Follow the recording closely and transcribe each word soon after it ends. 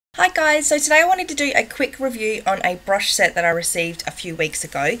Hi guys, so today I wanted to do a quick review on a brush set that I received a few weeks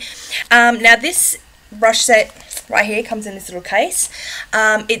ago. Now this brush set right here comes in this little case.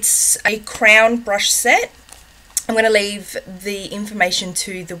 It's a crown brush set. I'm going to leave the information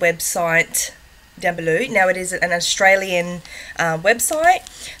to the website down below. Now it is an Australian website,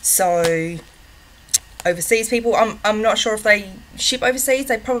 so overseas people, I'm not sure if they ship overseas,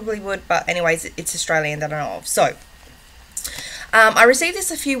 they probably would, but anyways, it's Australian that I know of. So I received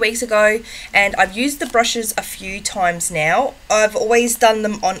this a few weeks ago and I've used the brushes a few times now. I've always done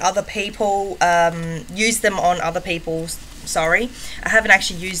them on other people, used them on other people's, sorry. I haven't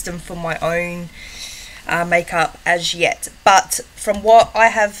actually used them for my own makeup as yet, but from what I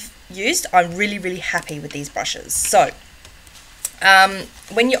have used, I'm really happy with these brushes. So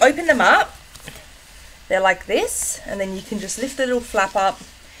when you open them up, they're like this, and then you can just lift the little flap up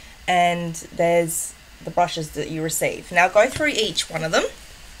and there's the brushes that you receive. Now go through each one of them.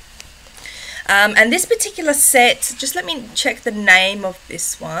 And this particular set, just let me check the name of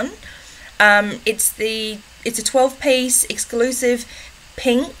this one. It's a 12-piece exclusive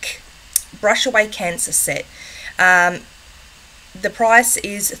pink brush away cancer set. The price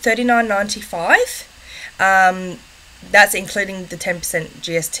is $39.95. That's including the 10%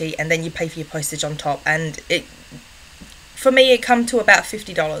 GST, and then you pay for your postage on top. And for me, it come to about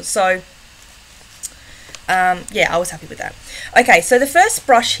 $50. So yeah, I was happy with that. Okay, so the first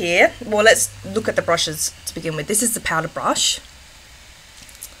brush here, well, let's look at the brushes to begin with. This is the powder brush.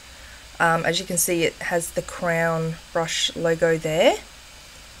 As you can see, it has the crown brush logo there.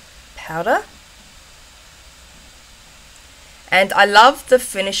 Powder. And I love the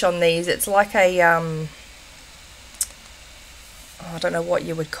finish on these. It's like a, I don't know what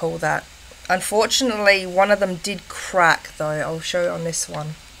you would call that. Unfortunately, one of them did crack though. I'll show you on this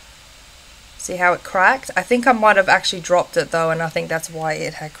one. See how it cracked? I think I might have actually dropped it though, and I think that's why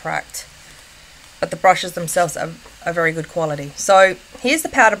it had cracked. But the brushes themselves are very good quality. So here's the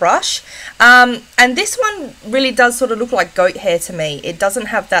powder brush. And this one really does sort of look like goat hair to me. It doesn't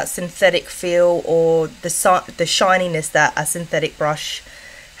have that synthetic feel or the shininess that a synthetic brush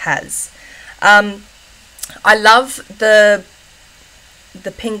has. I love the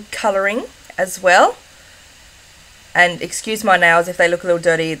pink colouring as well. And excuse my nails if they look a little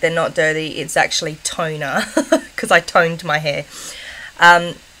dirty. They're not dirty. It's actually toner because I toned my hair.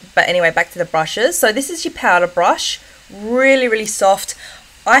 But anyway, back to the brushes. So this is your powder brush. Really soft.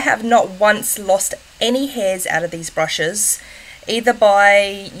 I have not once lost any hairs out of these brushes, either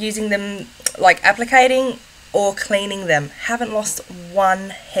by using them like applicating or cleaning them. Haven't lost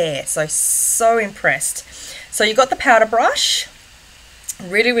one hair. So impressed. So you got the powder brush.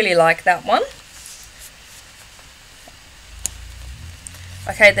 Really like that one.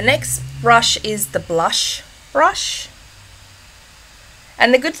 Okay, the next brush is the blush brush.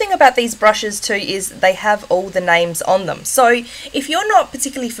 And the good thing about these brushes too is they have all the names on them. So if you're not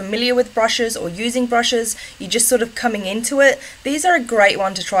particularly familiar with brushes or using brushes, you're just sort of coming into it, these are a great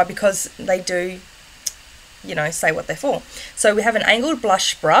one to try because they do, you know, say what they're for. So we have an angled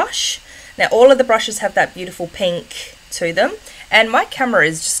blush brush. Now all of the brushes have that beautiful pink to them. And my camera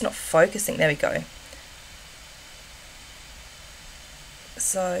is just not focusing. There we go.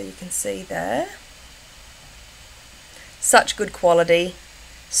 So you can see there. Such good quality.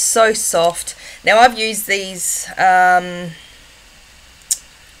 So soft. Now I've used these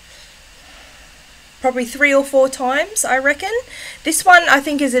probably 3 or 4 times, I reckon. This one I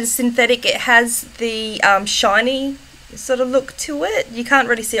think is a synthetic. It has the shiny sort of look to it. You can't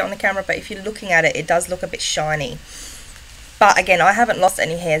really see it on the camera, but if you're looking at it, it does look a bit shiny. But again, I haven't lost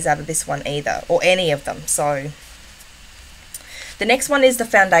any hairs out of this one either, or any of them. So the next one is the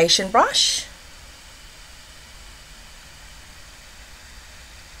foundation brush.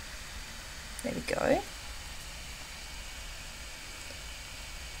 There we go.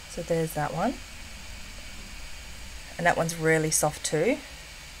 So there's that one. And that one's really soft too.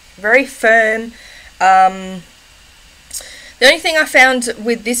 Very firm. The only thing I found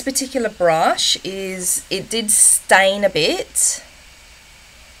with this particular brush is it did stain a bit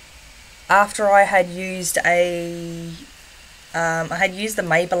after I had used the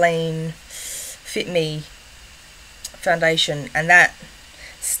Maybelline Fit Me foundation, and that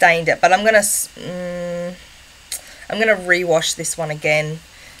stained it. But I'm gonna rewash this one again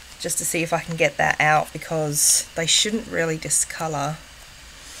just to see if I can get that out, because they shouldn't really discolor.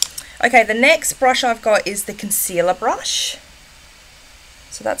 Okay, the next brush I've got is the concealer brush.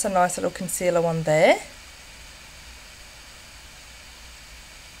 So that's a nice little concealer one there.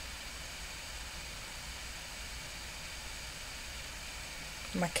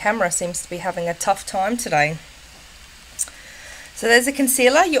 My camera seems to be having a tough time today. So there's a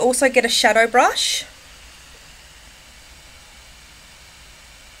concealer. You also get a shadow brush.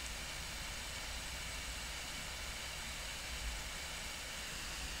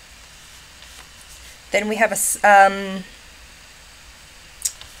 Then we have a, hang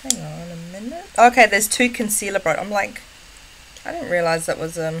on a minute. Okay, there's 2 concealer brushes. I'm like, I didn't realise that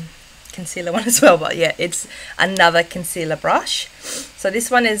was concealer one as well, but yeah, it's another concealer brush. So this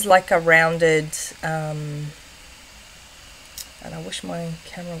one is like a rounded, and I wish my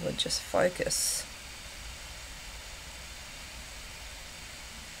camera would just focus.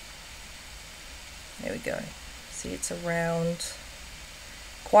 There we go. See, it's a round,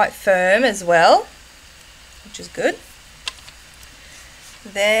 quite firm as well, which is good.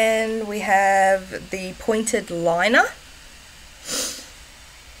 Then we have the pointed liner.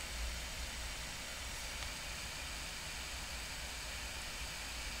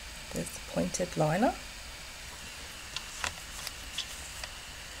 There's the pointed liner.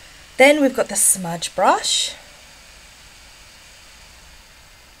 Then we've got the smudge brush.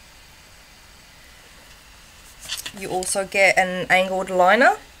 You also get an angled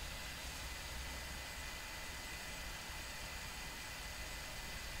liner.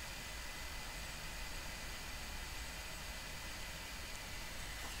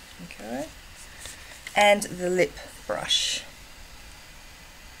 Okay. And the lip brush.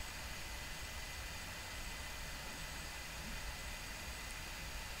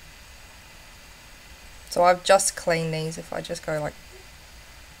 So I've just cleaned these. If I just go like,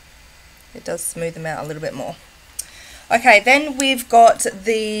 it does smooth them out a little bit more. Okay, then we've got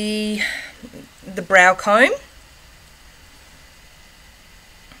the brow comb.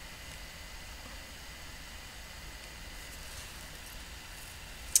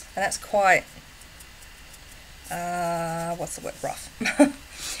 And that's quite, what's the word, rough.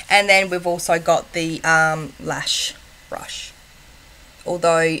 And then we've also got the lash brush.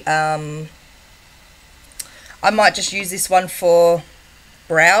 Although I might just use this one for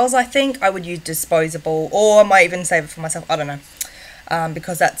brows, I think. I would use disposable, or I might even save it for myself, I don't know.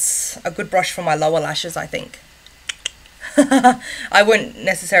 Because that's a good brush for my lower lashes, I think. I wouldn't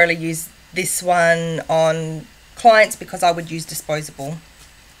necessarily use this one on clients because I would use disposable.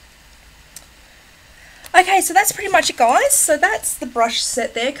 Okay, so that's pretty much it, guys. So that's the brush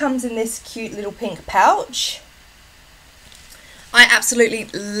set there. Comes in this cute little pink pouch. I absolutely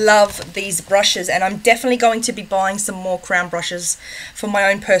love these brushes, and I'm definitely going to be buying some more crown brushes for my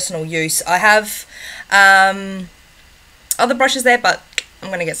own personal use. I have other brushes there, but I'm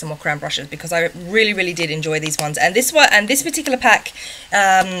going to get some more crown brushes because I really did enjoy these ones. And this one, and this particular pack,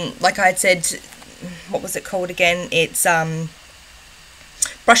 like I had said, what was it called again? It's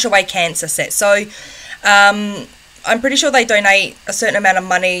Brush Away Cancer set. So I'm pretty sure they donate a certain amount of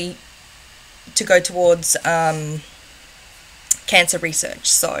money to go towards cancer research,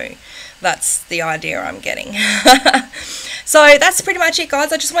 so that's the idea I'm getting. So that's pretty much it,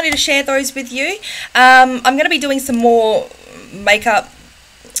 guys. I just wanted to share those with you. I'm going to be doing some more makeup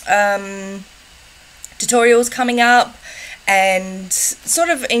tutorials coming up, and sort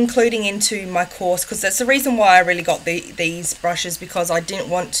of including into my course, because that's the reason why I really got these brushes, because I didn't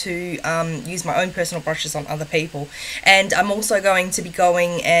want to use my own personal brushes on other people. And I'm also going to be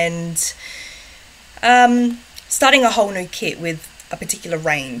going and starting a whole new kit with a particular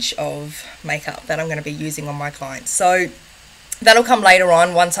range of makeup that I'm going to be using on my clients. So that'll come later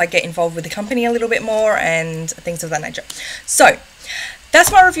on once I get involved with the company a little bit more and things of that nature. So that's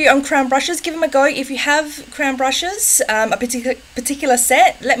my review on crown brushes. Give them a go. If you have crown brushes, a particular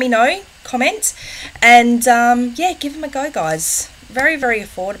set, let me know, comment, and yeah, give them a go, guys. Very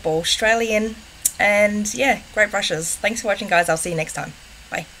affordable, Australian, and yeah, great brushes. Thanks for watching, guys. I'll see you next time.